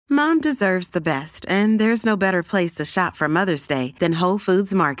Mom deserves the best, and there's no better place to shop for Mother's Day than Whole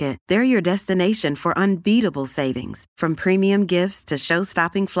Foods Market. They're your destination for unbeatable savings, from premium gifts to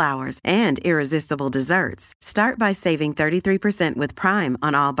show-stopping flowers and irresistible desserts. Start by saving 33% with Prime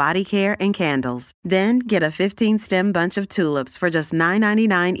on all body care and candles. Then get a 15-stem bunch of tulips for just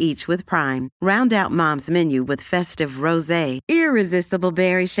 $9.99 each with Prime. Round out Mom's menu with festive rosé, irresistible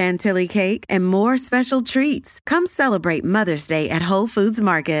berry chantilly cake, and more special treats. Come celebrate Mother's Day at Whole Foods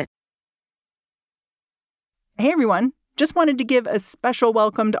Market. Hey, everyone. Just wanted to give a special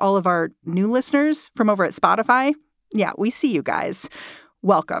welcome to all of our new listeners from over at Spotify. Yeah, we see you guys.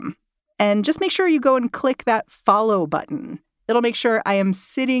 Welcome. And just make sure you go and click that follow button. It'll make sure I am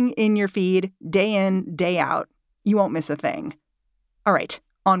sitting in your feed day in, day out. You won't miss a thing. All right,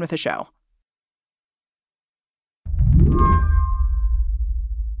 on with the show.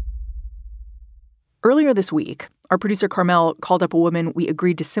 Earlier this week, our producer Carmel called up a woman we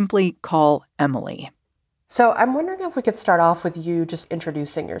agreed to simply call Emily. So I'm wondering if we could start off with you just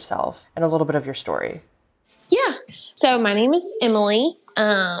introducing yourself and a little bit of your story. Yeah. So my name is Emily.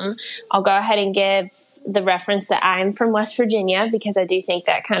 I'll go ahead and give the reference that I'm from West Virginia because I do think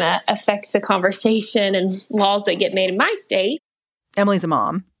that kind of affects the conversation and laws that get made in my state. Emily's a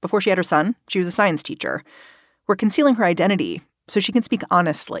mom. Before she had her son, she was a science teacher. We're concealing her identity so she can speak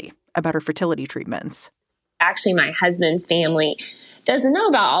honestly about her fertility treatments. Actually, my husband's family doesn't know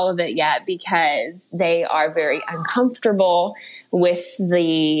about all of it yet because they are very uncomfortable with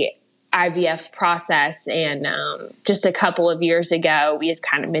the IVF process. And just a couple of years ago, we had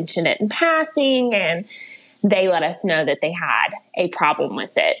kind of mentioned it in passing, and they let us know that they had a problem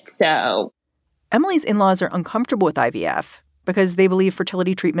with it. So Emily's in-laws are uncomfortable with IVF because they believe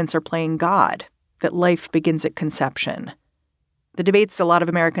fertility treatments are playing God, that life begins at conception. The debates a lot of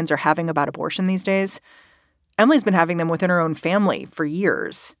Americans are having about abortion these days, Emily's been having them within her own family for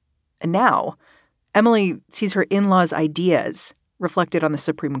years. And now, Emily sees her in-laws' ideas reflected on the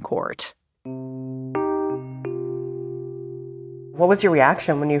Supreme Court. What was your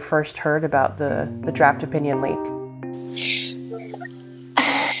reaction when you first heard about the draft opinion leak?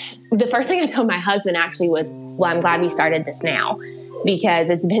 The first thing I told my husband actually was, well, I'm glad we started this now because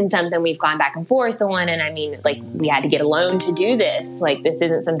it's been something we've gone back and forth on. And I mean, like, we had to get a loan to do this. Like, this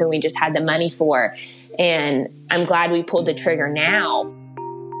isn't something we just had the money for. And I'm glad we pulled the trigger now.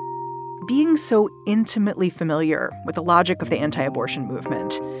 Being so intimately familiar with the logic of the anti-abortion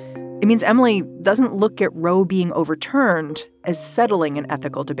movement, it means Emily doesn't look at Roe being overturned as settling an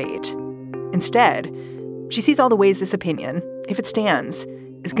ethical debate. Instead, she sees all the ways this opinion, if it stands,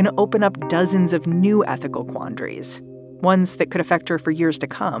 is going to open up dozens of new ethical quandaries, ones that could affect her for years to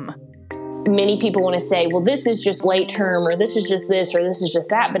come. Many people want to say, well, this is just late term, or this is just this, or this is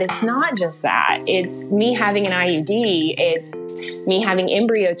just that. But it's not just that. It's me having an IUD. It's me having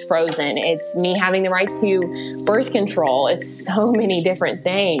embryos frozen. It's me having the right to birth control. It's so many different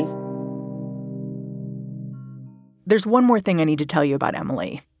things. There's one more thing I need to tell you about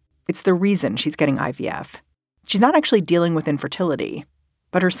Emily. It's the reason she's getting IVF. She's not actually dealing with infertility,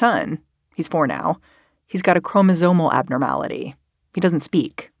 but her son, he's 4 now, he's got a chromosomal abnormality. He doesn't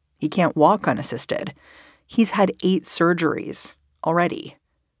speak. He can't walk unassisted. He's had 8 surgeries already.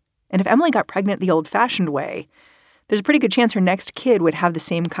 And if Emily got pregnant the old-fashioned way, there's a pretty good chance her next kid would have the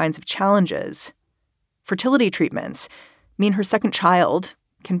same kinds of challenges. Fertility treatments mean her second child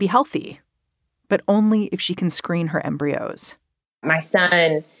can be healthy, but only if she can screen her embryos. My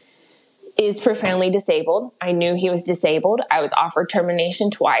son is profoundly disabled. I knew he was disabled. I was offered termination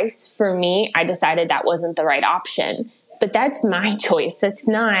twice. For me, I decided that wasn't the right option. But that's my choice. That's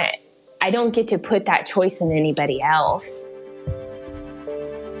not, I don't get to put that choice in anybody else.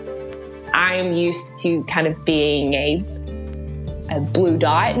 I am used to kind of being a blue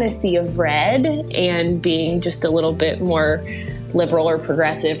dot in a sea of red and being just a little bit more liberal or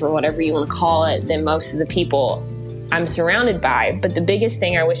progressive or whatever you want to call it than most of the people I'm surrounded by. But the biggest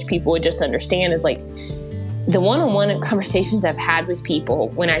thing I wish people would just understand is, like, the one-on-one conversations I've had with people,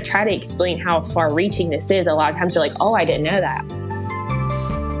 when I try to explain how far-reaching this is, a lot of times they're like, oh, I didn't know that.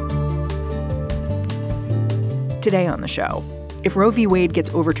 Today on the show, if Roe v. Wade gets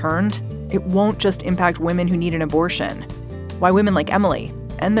overturned, it won't just impact women who need an abortion. Why women like Emily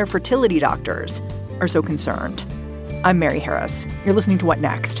and their fertility doctors are so concerned. I'm Mary Harris. You're listening to What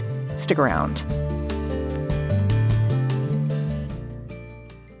Next? Stick around.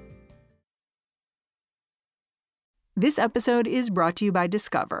 This episode is brought to you by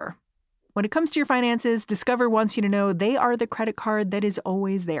Discover. When it comes to your finances, Discover wants you to know they are the credit card that is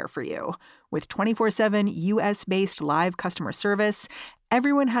always there for you. With 24/7 U.S.-based live customer service,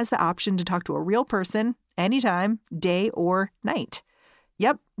 everyone has the option to talk to a real person anytime, day or night.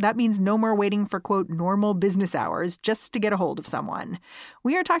 Yep, that means no more waiting for, quote, normal business hours just to get a hold of someone.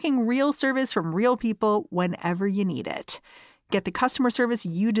 We are talking real service from real people whenever you need it. Get the customer service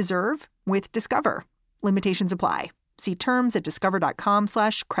you deserve with Discover. Limitations apply. See terms at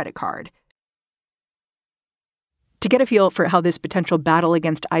discover.com/creditcard. To get a feel for how this potential battle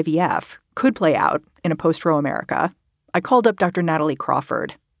against IVF could play out in a post-Roe America, I called up Dr. Natalie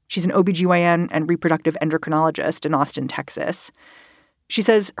Crawford. She's an OBGYN and reproductive endocrinologist in Austin, Texas. She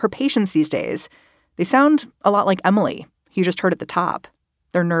says her patients these days, they sound a lot like Emily, who you just heard at the top.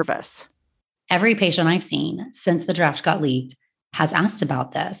 They're nervous. Every patient I've seen since the draft got leaked has asked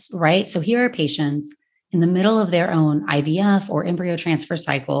about this, right? So here are patients in the middle of their own IVF or embryo transfer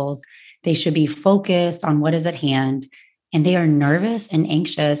cycles. They should be focused on what is at hand, and they are nervous and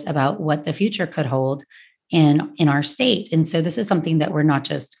anxious about what the future could hold in our state. And so this is something that we're not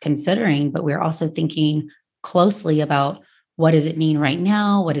just considering, but we're also thinking closely about what does it mean right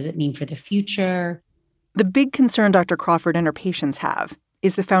now? What does it mean for the future? The big concern Dr. Crawford and her patients have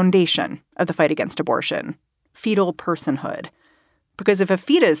is the foundation of the fight against abortion, fetal personhood. Because if a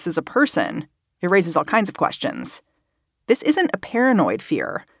fetus is a person, it raises all kinds of questions. This isn't a paranoid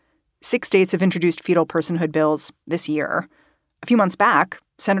fear. 6 states have introduced fetal personhood bills this year. A few months back,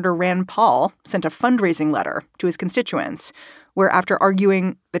 Senator Rand Paul sent a fundraising letter to his constituents where, after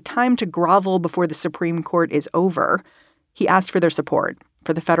arguing the time to grovel before the Supreme Court is over, he asked for their support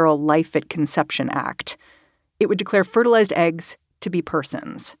for the federal Life at Conception Act. It would declare fertilized eggs to be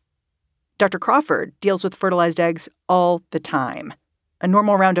persons. Dr. Crawford deals with fertilized eggs all the time. A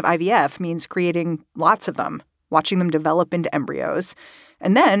normal round of IVF means creating lots of them, watching them develop into embryos,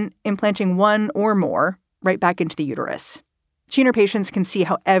 and then implanting one or more right back into the uterus. She and her patients can see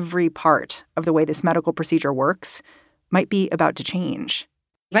how every part of the way this medical procedure works might be about to change.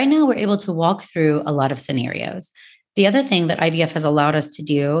 Right now, we're able to walk through a lot of scenarios. The other thing that IVF has allowed us to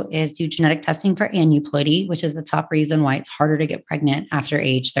do is do genetic testing for aneuploidy, which is the top reason why it's harder to get pregnant after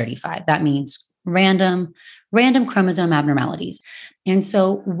age 35. That means random chromosome abnormalities. And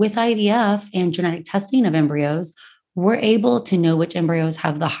so with IVF and genetic testing of embryos, we're able to know which embryos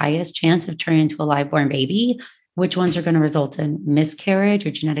have the highest chance of turning into a live-born baby, which ones are going to result in miscarriage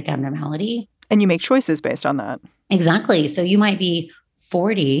or genetic abnormality. And you make choices based on that. Exactly. So you might be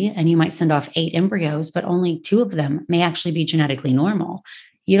 40 and you might send off 8 embryos, but only 2 of them may actually be genetically normal.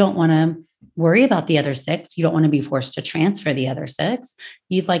 You don't want to worry about the other 6. You don't want to be forced to transfer the other 6.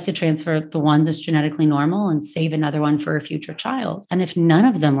 You'd like to transfer the ones that's genetically normal and save another one for a future child. And if none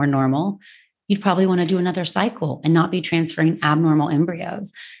of them were normal, you'd probably want to do another cycle and not be transferring abnormal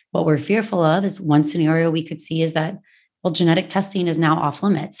embryos. What we're fearful of is one scenario we could see is that, well, genetic testing is now off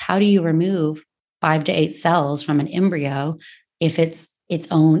limits. How do you remove 5 to 8 cells from an embryo if it's its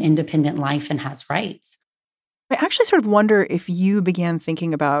own independent life and has rights? I actually sort of wonder if you began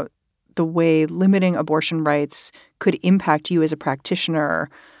thinking about the way limiting abortion rights could impact you as a practitioner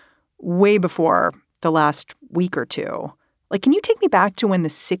way before the last week or two. Like, can you take me back to when the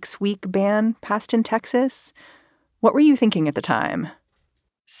 6-week ban passed in Texas? What were you thinking at the time?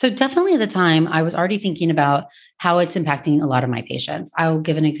 So definitely at the time, I was already thinking about how it's impacting a lot of my patients. I'll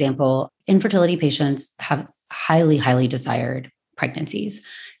give an example. Infertility patients have highly, highly desired pregnancies.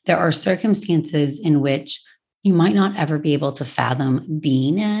 There are circumstances in which you might not ever be able to fathom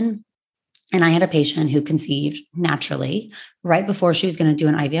being in. And I had a patient who conceived naturally right before she was going to do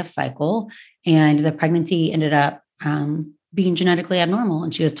an IVF cycle. And the pregnancy ended up being genetically abnormal.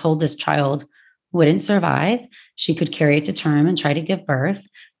 And she was told this child wouldn't survive. She could carry it to term and try to give birth,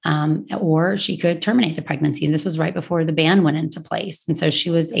 or she could terminate the pregnancy. And this was right before the ban went into place. And so she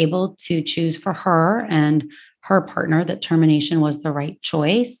was able to choose for her and her partner that termination was the right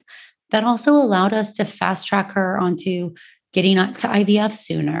choice. That also allowed us to fast track her onto getting to IVF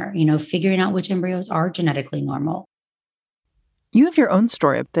sooner, figuring out which embryos are genetically normal. You have your own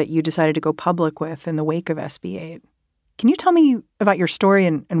story that you decided to go public with in the wake of SB 8. Can you tell me about your story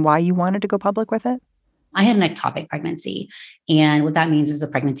and why you wanted to go public with it? I had an ectopic pregnancy. And what that means is a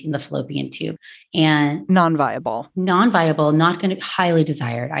pregnancy in the fallopian tube. And non-viable, not going to be highly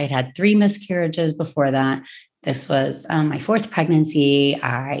desired. I had 3 miscarriages before that. This was my 4th pregnancy.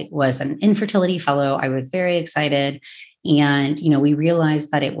 I was an infertility fellow. I was very excited. And, we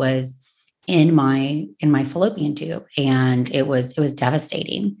realized that it was in my fallopian tube, and it was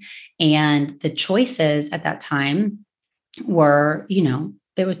devastating. And the choices at that time were,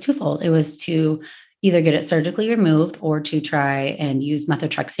 there was twofold. It was to either get it surgically removed or to try and use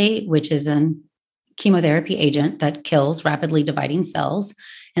methotrexate, which is a chemotherapy agent that kills rapidly dividing cells.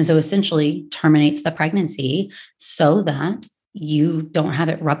 And so essentially terminates the pregnancy so that you don't have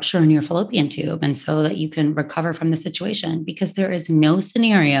it rupture in your fallopian tube, and so that you can recover from the situation, because there is no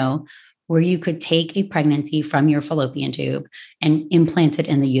scenario where you could take a pregnancy from your fallopian tube and implant it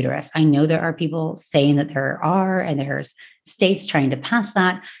in the uterus. I know there are people saying that there are, and there's states trying to pass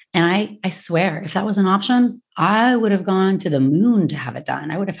that. And I swear, if that was an option, I would have gone to the moon to have it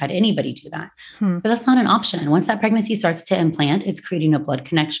done. I would have had anybody do that. But that's not an option. Once that pregnancy starts to implant, it's creating a blood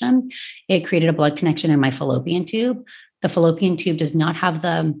connection. It created a blood connection in my fallopian tube. The fallopian tube does not have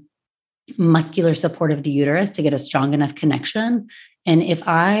the muscular support of the uterus to get a strong enough connection. And if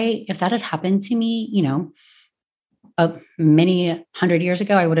that had happened to me, many 100 years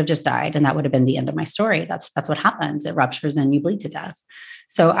ago, I would have just died, and that would have been the end of my story. That's what happens. It ruptures and you bleed to death.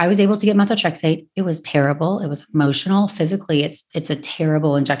 So I was able to get methotrexate. It was terrible. It was emotional. Physically, it's a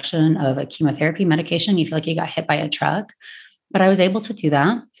terrible injection of a chemotherapy medication. You feel like you got hit by a truck, but I was able to do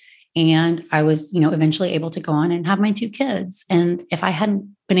that. And I was, eventually able to go on and have my 2 kids. And if I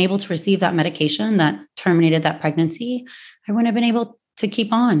hadn't been able to receive that medication that terminated that pregnancy, I wouldn't have been able to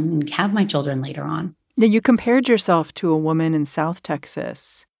keep on and have my children later on. Now, you compared yourself to a woman in South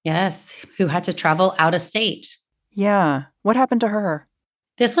Texas. Yes, who had to travel out of state. Yeah. What happened to her?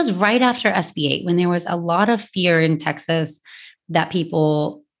 This was right after SB8, when there was a lot of fear in Texas that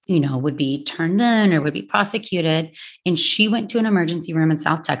people, would be turned in or would be prosecuted. And she went to an emergency room in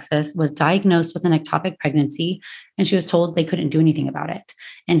South Texas, was diagnosed with an ectopic pregnancy, and she was told they couldn't do anything about it.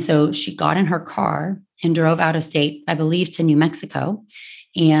 And so she got in her car and drove out of state, I believe, to New Mexico,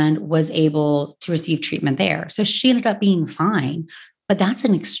 and was able to receive treatment there. So she ended up being fine. But that's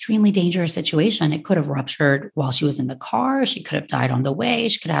an extremely dangerous situation. It could have ruptured while she was in the car. She could have died on the way.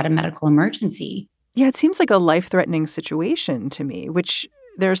 She could have had a medical emergency. Yeah, it seems like a life-threatening situation to me, which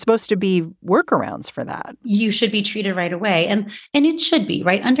there are supposed to be workarounds for that. You should be treated right away. And it should be,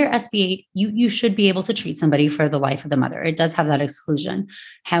 right? Under SB8, you should be able to treat somebody for the life of the mother. It does have that exclusion.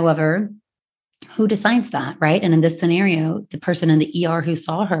 However, who decides that, right? And in this scenario, the person in the ER who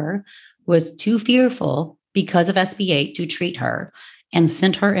saw her was too fearful because of SB8 to treat her, and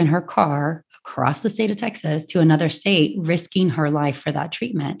sent her in her car across the state of Texas to another state, risking her life for that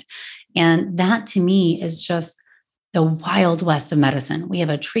treatment. And that, to me, is just the wild west of medicine. We have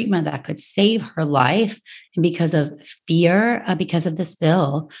a treatment that could save her life. And because of fear, because of this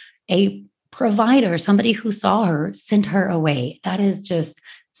bill, a provider, somebody who saw her, sent her away. That is just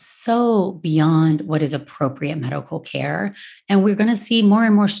so beyond what is appropriate medical care. And we're going to see more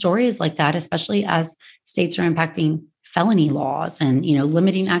and more stories like that, especially as states are impacting felony laws and,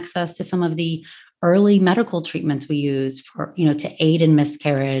 limiting access to some of the early medical treatments we use for, to aid in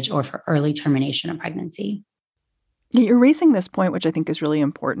miscarriage or for early termination of pregnancy. You're raising this point, which I think is really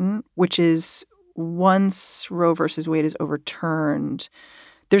important, which is once Roe versus Wade is overturned,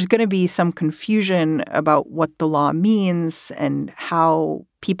 there's going to be some confusion about what the law means and how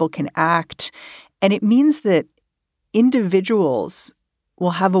people can act. And it means that individuals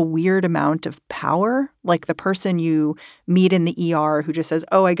will have a weird amount of power, like the person you meet in the ER who just says,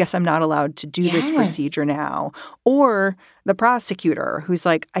 oh, I guess I'm not allowed to do this procedure now. Or the prosecutor who's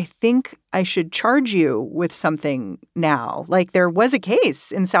like, I think I should charge you with something now. Like there was a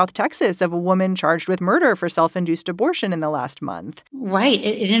case in South Texas of a woman charged with murder for self-induced abortion in the last month. Right.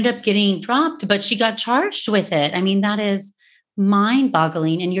 It ended up getting dropped, but she got charged with it. I mean, that is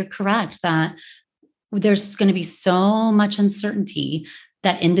mind-boggling. And you're correct that there's going to be so much uncertainty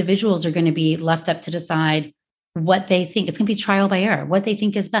that individuals are going to be left up to decide what they think. It's going to be trial by error, what they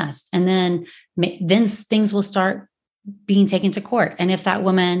think is best. And then things will start being taken to court. And if that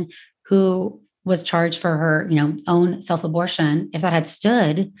woman who was charged for her, own self-abortion, if that had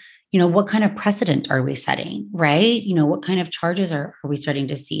stood, what kind of precedent are we setting, right? What kind of charges are we starting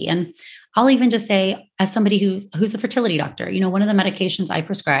to see? And I'll even just say, as somebody who's a fertility doctor, one of the medications I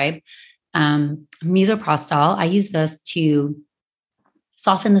prescribe, misoprostol, I use this to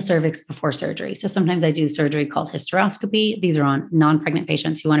soften the cervix before surgery. So sometimes I do surgery called hysteroscopy. These are on non-pregnant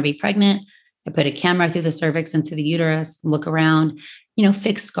patients who want to be pregnant. I put a camera through the cervix into the uterus, look around,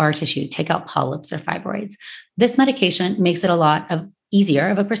 fix scar tissue, take out polyps or fibroids. This medication makes it a lot easier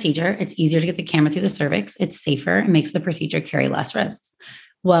of a procedure. It's easier to get the camera through the cervix. It's safer. It makes the procedure carry less risks.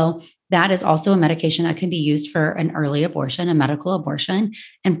 Well, that is also a medication that can be used for an early abortion, a medical abortion.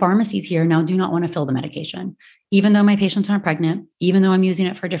 And pharmacies here now do not want to fill the medication, even though my patients aren't pregnant, even though I'm using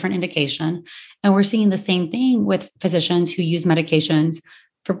it for a different indication. And we're seeing the same thing with physicians who use medications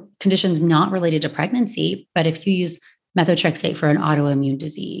for conditions not related to pregnancy. But if you use methotrexate for an autoimmune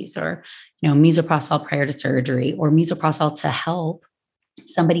disease, or misoprostol prior to surgery, or misoprostol to help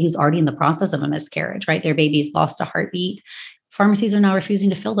somebody who's already in the process of a miscarriage, right? Their baby's lost a heartbeat. Pharmacies are now refusing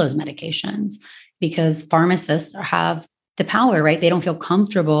to fill those medications because pharmacists have the power, right? They don't feel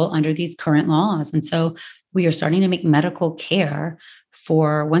comfortable under these current laws. And so we are starting to make medical care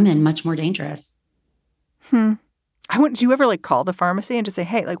for women much more dangerous. Do you ever call the pharmacy and just say,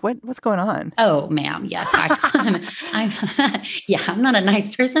 hey, what's going on? Oh, ma'am. Yes. I'm not a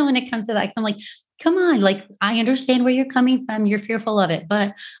nice person when it comes to that. 'Cause I'm like, come on, I understand where you're coming from. You're fearful of it,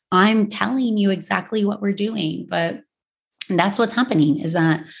 but I'm telling you exactly what we're doing. But that's what's happening is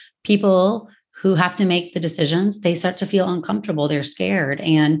that people who have to make the decisions, they start to feel uncomfortable. They're scared.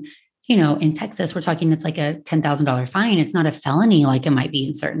 And, in Texas, we're talking, it's like a $10,000 fine. It's not a felony like it might be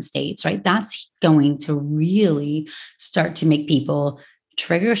in certain states, right? That's going to really start to make people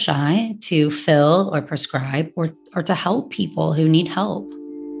trigger shy to fill or prescribe or to help people who need help.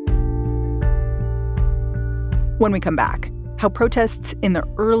 When we come back, how protests in the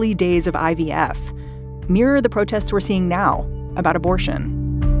early days of IVF mirror the protests we're seeing now about abortion.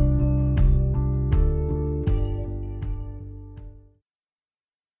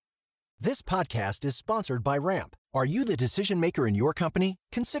 This podcast is sponsored by Ramp. Are you the decision maker in your company?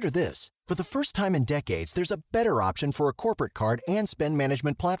 Consider this. For the first time in decades, there's a better option for a corporate card and spend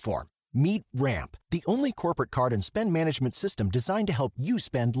management platform. Meet Ramp, the only corporate card and spend management system designed to help you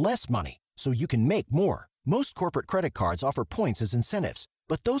spend less money so you can make more. Most corporate credit cards offer points as incentives,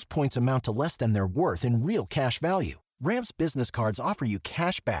 but those points amount to less than their worth in real cash value. Ramp's business cards offer you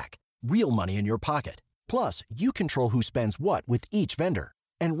cash back, real money in your pocket. Plus, you control who spends what with each vendor.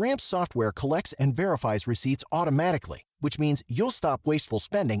 And Ramp's software collects and verifies receipts automatically, which means you'll stop wasteful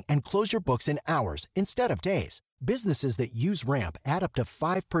spending and close your books in hours instead of days. Businesses that use Ramp add up to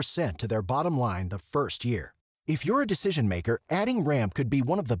 5% to their bottom line the first year. If you're a decision maker, adding Ramp could be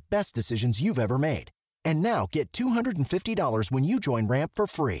one of the best decisions you've ever made. And now get $250 when you join Ramp for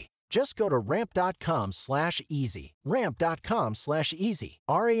free. Just go to ramp.com/easy. Ramp.com/easy.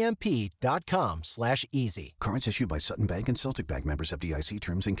 RAMP.com/easy. Cards issued by Sutton Bank and Celtic Bank, members FDIC.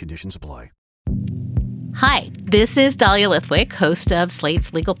 Terms and conditions apply. Hi, this is Dahlia Lithwick, host of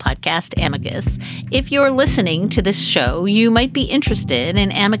Slate's legal podcast, Amicus. If you're listening to this show, you might be interested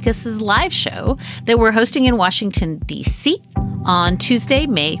in Amicus's live show that we're hosting in Washington, D.C. on Tuesday,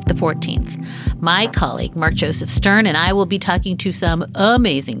 May the 14th. My colleague, Mark Joseph Stern, and I will be talking to some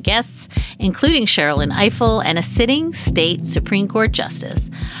amazing guests, including Sherrilyn Ifill and a sitting state Supreme Court justice,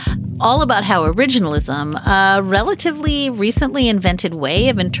 all about how originalism, a relatively recently invented way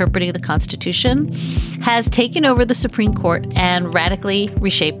of interpreting the Constitution, has taken over the Supreme Court and radically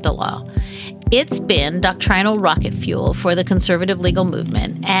reshaped the law. It's been doctrinal rocket fuel for the conservative legal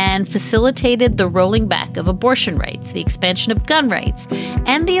movement and facilitated the rolling back of abortion rights, the expansion of gun rights,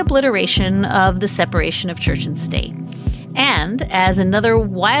 and the obliteration of the separation of church and state. And as another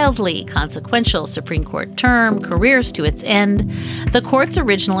wildly consequential Supreme Court term careers to its end, the court's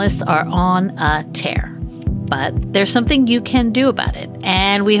originalists are on a tear. But there's something you can do about it,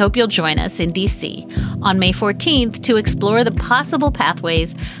 and we hope you'll join us in D.C. on May 14th to explore the possible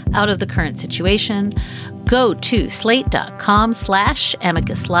pathways out of the current situation. Go to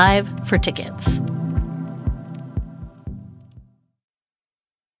slate.com/Amicus Live for tickets.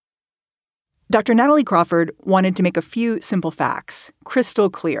 Dr. Natalie Crawford wanted to make a few simple facts crystal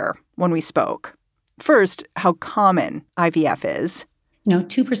clear when we spoke. First, how common IVF is.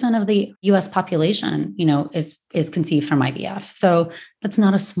 2% of the U.S. population, is conceived from IVF. So that's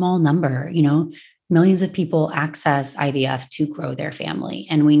not a small number. Millions of people access IVF to grow their family.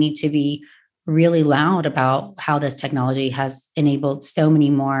 And we need to be really loud about how this technology has enabled so many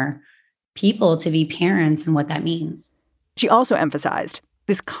more people to be parents and what that means. She also emphasized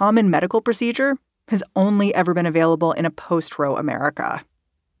this common medical procedure has only ever been available in a post-Roe America.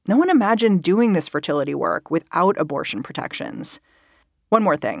 No one imagined doing this fertility work without abortion protections. One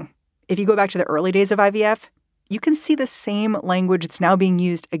more thing. If you go back to the early days of IVF, you can see the same language that's now being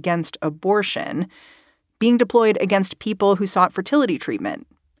used against abortion being deployed against people who sought fertility treatment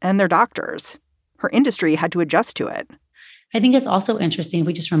and their doctors. Her industry had to adjust to it. I think it's also interesting if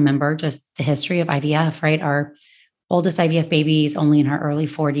we just remember just the history of IVF, right? Our oldest IVF baby is only in her early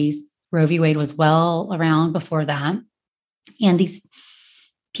 40s. Roe v. Wade was well around before that. And these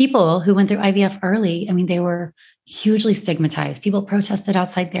people who went through IVF early, they were hugely stigmatized. People protested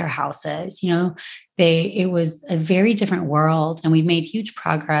outside their houses. It was a very different world. And we've made huge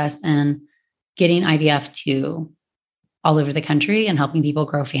progress in getting IVF to all over the country and helping people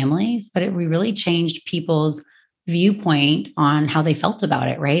grow families. But we really changed people's viewpoint on how they felt about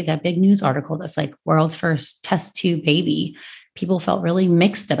it, right? That big news article that's like world's first test tube baby. People felt really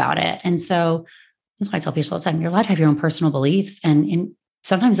mixed about it. And so that's why I tell people all the time, you're allowed to have your own personal beliefs. And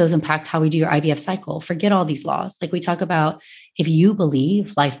sometimes those impact how we do your IVF cycle. Forget all these laws. Like we talk about, if you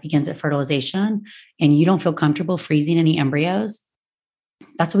believe life begins at fertilization and you don't feel comfortable freezing any embryos,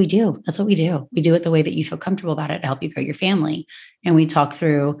 that's what we do. That's what we do. We do it the way that you feel comfortable about it to help you grow your family. And we talk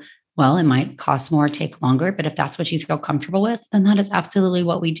through, well, it might cost more, take longer, but if that's what you feel comfortable with, then that is absolutely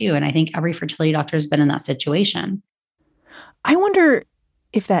what we do. And I think every fertility doctor has been in that situation. I wonder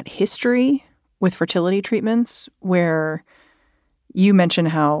if that history with fertility treatments, where you mentioned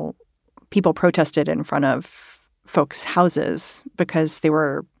how people protested in front of folks' houses because they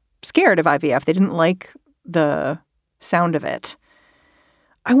were scared of IVF. They didn't like the sound of it.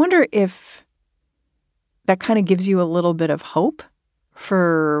 I wonder if that kind of gives you a little bit of hope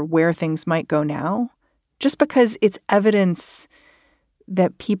for where things might go now, just because it's evidence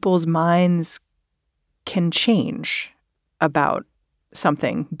that people's minds can change about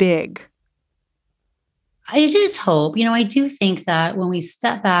something big. It is hope. I do think that when we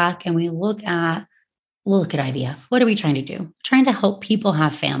step back and we look at IVF, what are we trying to do? We're trying to help people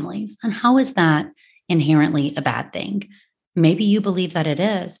have families. And how is that inherently a bad thing? Maybe you believe that it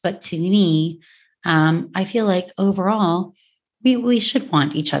is, but to me, I feel like overall, we should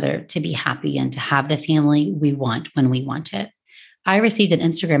want each other to be happy and to have the family we want when we want it. I received an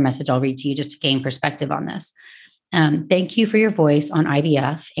Instagram message I'll read to you just to gain perspective on this. Thank you for your voice on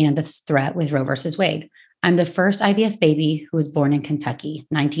IVF and the threat with Roe versus Wade. I'm the first IVF baby who was born in Kentucky,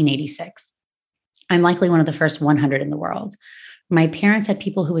 1986. I'm likely one of the first 100 in the world. My parents had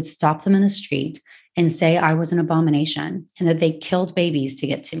people who would stop them in the street and say I was an abomination and that they killed babies to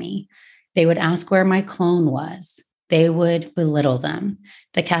get to me. They would ask where my clone was. They would belittle them.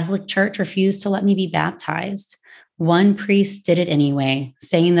 The Catholic Church refused to let me be baptized. One priest did it anyway,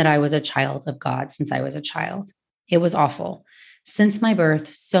 saying that I was a child of God since I was a child. It was awful. Since my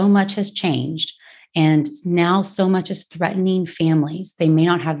birth, so much has changed. And now so much is threatening families. They may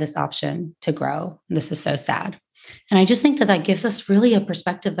not have this option to grow. This is so sad. And I just think that that gives us really a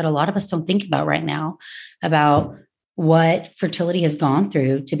perspective that a lot of us don't think about right now, about what fertility has gone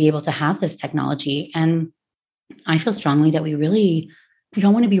through to be able to have this technology. And I feel strongly that we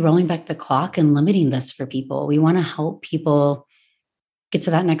don't want to be rolling back the clock and limiting this for people. We want to help people get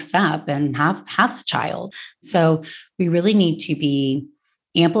to that next step and have a child. So we really need to be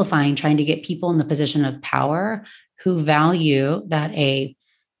amplifying, trying to get people in the position of power who value that a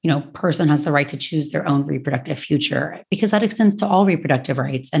person has the right to choose their own reproductive future, because that extends to all reproductive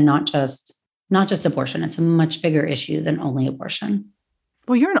rights and not just abortion. It's a much bigger issue than only abortion.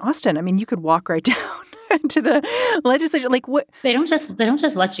 Well, you're in Austin. I mean, you could walk right down to the legislature. Like, what? They don't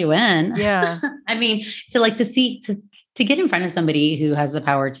just let you in. Yeah. I mean, to get in front of somebody who has the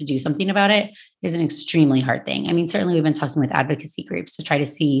power to do something about it is an extremely hard thing. I mean, certainly we've been talking with advocacy groups to try to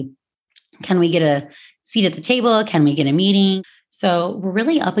see, can we get a seat at the table? Can we get a meeting? So we're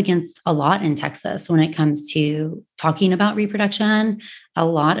really up against a lot in Texas when it comes to talking about reproduction. A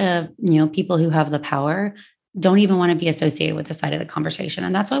lot of, people who have the power don't even want to be associated with the side of the conversation.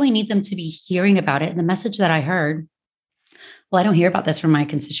 And that's why we need them to be hearing about it. And the message that I heard, well, I don't hear about this from my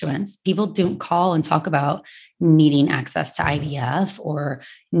constituents. People don't call and talk about needing access to IVF or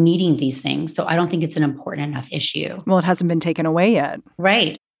needing these things. So I don't think it's an important enough issue. Well, it hasn't been taken away yet.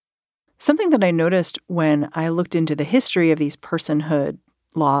 Right. Something that I noticed when I looked into the history of these personhood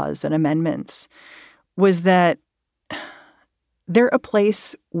laws and amendments was that they're a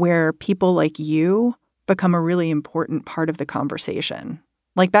place where people like you become a really important part of the conversation.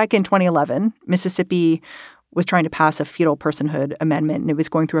 Like back in 2011, Mississippi was trying to pass a fetal personhood amendment, and it was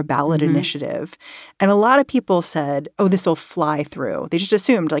going through a ballot initiative. And a lot of people said, oh, this will fly through. They just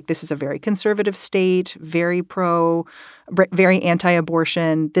assumed, like, this is a very conservative state, very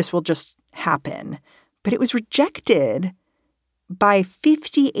anti-abortion. This will just happen. But it was rejected by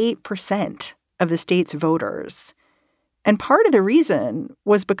 58% of the state's voters. And part of the reason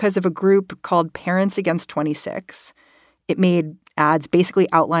was because of a group called Parents Against 26. It made ads basically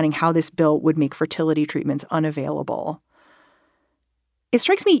outlining how this bill would make fertility treatments unavailable. It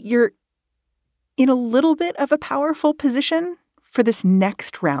strikes me you're in a little bit of a powerful position for this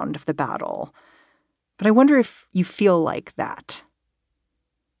next round of the battle. But I wonder if you feel like that.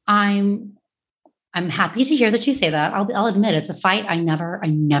 I'm happy to hear that you say that. I'll admit it's a fight I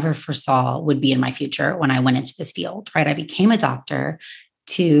never foresaw would be in my future when I went into this field, right? I became a doctor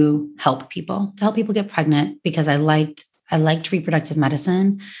to help people get pregnant because I liked reproductive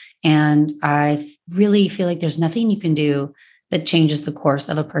medicine. And I really feel like there's nothing you can do that changes the course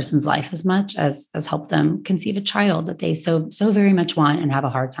of a person's life as much as help them conceive a child that they so very much want and have a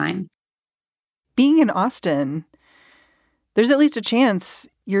hard time. Being in Austin, there's at least a chance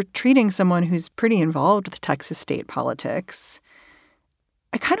you're treating someone who's pretty involved with Texas state politics.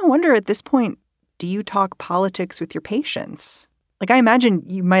 I kind of wonder at this point, do you talk politics with your patients? Like, I imagine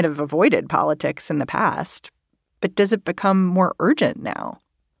you might have avoided politics in the past, but does it become more urgent now?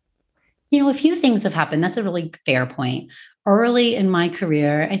 A few things have happened. That's a really fair point. Early in my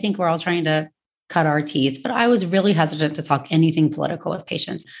career, I think we're all trying to cut our teeth, but I was really hesitant to talk anything political with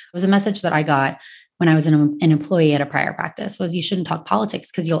patients. It was a message that I got when I was an employee at a prior practice was you shouldn't talk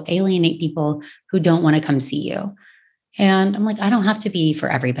politics because you'll alienate people who don't want to come see you. And I'm like, I don't have to be for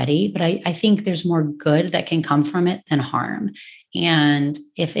everybody, but I think there's more good that can come from it than harm. And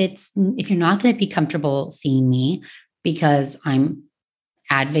if you're not going to be comfortable seeing me because I'm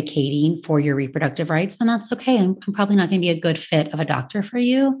advocating for your reproductive rights, then that's okay. I'm probably not going to be a good fit of a doctor for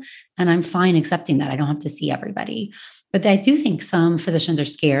you. And I'm fine accepting that. I don't have to see everybody. But I do think some physicians are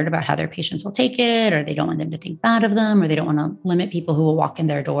scared about how their patients will take it, or they don't want them to think bad of them, or they don't want to limit people who will walk in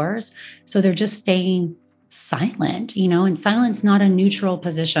their doors. So they're just staying silent, and silent's not a neutral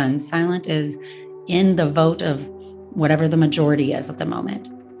position. Silent is in the vote of whatever the majority is at the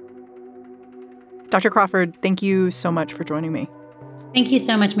moment. Dr. Crawford, thank you so much for joining me. Thank you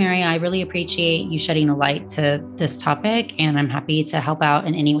so much, Mary. I really appreciate you shedding a light to this topic, and I'm happy to help out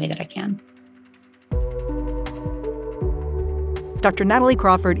in any way that I can. Dr. Natalie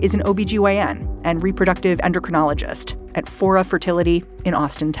Crawford is an OBGYN and reproductive endocrinologist at Fora Fertility in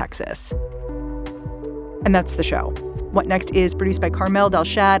Austin, Texas. And that's the show. What Next is produced by Carmel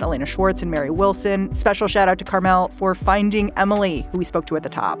Delshad, Elena Schwartz, and Mary Wilson. Special shout out to Carmel for finding Emily, who we spoke to at the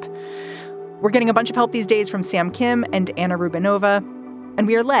top. We're getting a bunch of help these days from Sam Kim and Anna Rubinova. And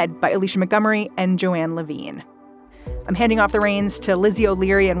we are led by Alicia Montgomery and Joanne Levine. I'm handing off the reins to Lizzie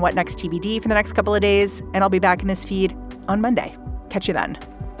O'Leary and What Next TBD for the next couple of days, and I'll be back in this feed on Monday. Catch you then.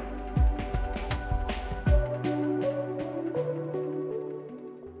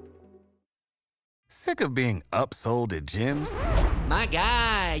 Sick of being upsold at gyms? My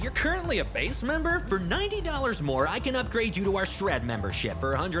guy, you're currently a base member? For $90 more, I can upgrade you to our Shred membership.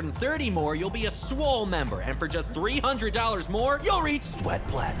 For $130 more, you'll be a Swole member. And for just $300 more, you'll reach Sweat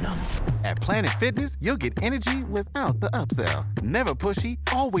Platinum. At Planet Fitness, you'll get energy without the upsell. Never pushy,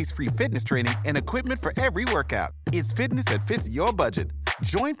 always free fitness training and equipment for every workout. It's fitness that fits your budget.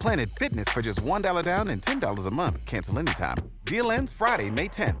 Join Planet Fitness for just $1 down and $10 a month. Cancel anytime. Deal ends Friday, May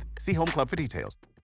 10th. See Home Club for details.